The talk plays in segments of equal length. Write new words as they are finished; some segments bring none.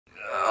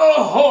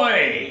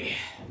Ahoy!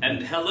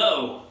 And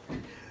hello.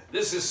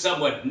 This is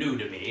somewhat new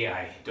to me.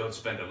 I don't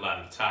spend a lot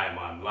of time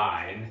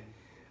online.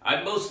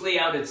 I'm mostly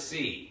out at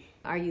sea.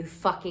 Are you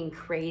fucking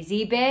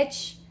crazy,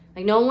 bitch?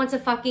 Like, no one wants a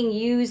fucking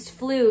used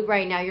flute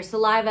right now. Your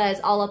saliva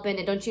is all up in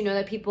it. Don't you know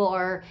that people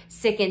are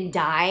sick and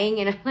dying?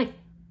 And I'm like...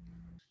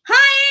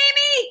 Hi,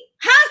 Amy!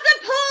 How's the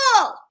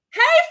pool?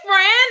 Hey,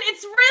 Fran!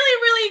 It's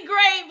really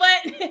great,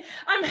 but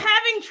I'm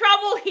having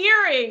trouble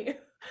hearing.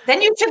 Then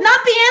you should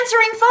not be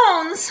answering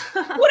phones.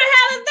 Who the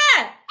hell is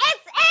that?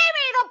 It's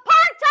Amy, the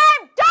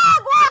part-time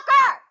dog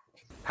walker!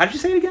 How did you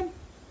say it again?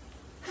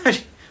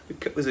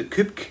 Was it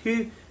coop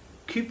kick?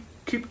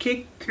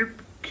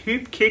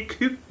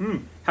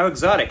 How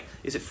exotic.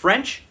 Is it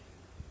French?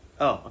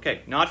 Oh,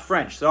 okay. Not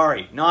French.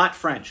 Sorry. Not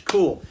French.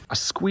 Cool. I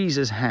squeeze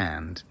his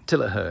hand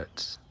till it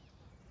hurts.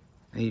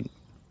 He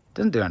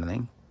doesn't do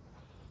anything.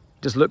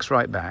 Just looks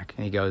right back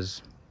and he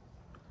goes,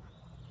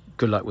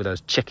 "Good luck with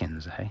those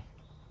chickens, eh?"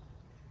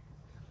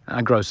 And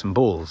I grow some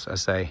balls. I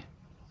say,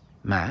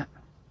 "Matt,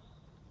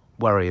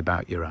 worry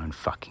about your own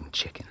fucking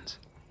chickens."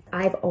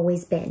 I've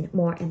always been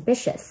more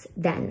ambitious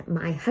than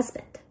my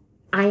husband.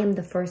 I am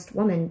the first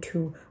woman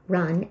to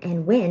run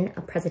and win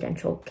a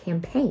presidential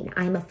campaign.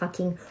 I am a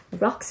fucking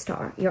rock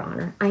star, Your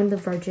Honor. I am the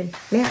Virgin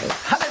Mary.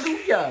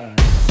 Hallelujah!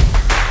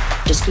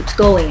 Just keeps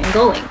going and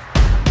going.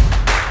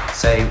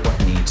 Say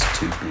what needs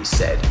to be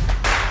said.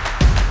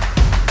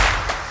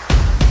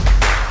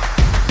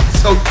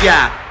 So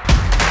yeah.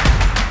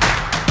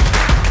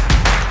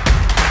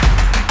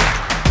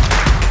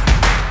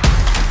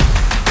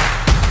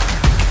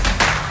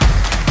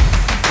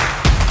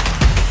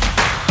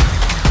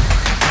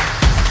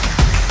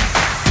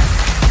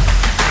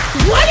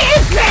 What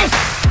is this?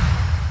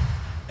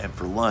 And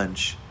for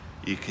lunch,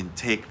 you can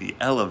take the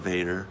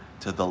elevator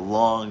to the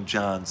Long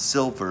John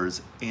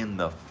Silver's in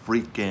the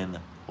freaking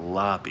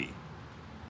lobby.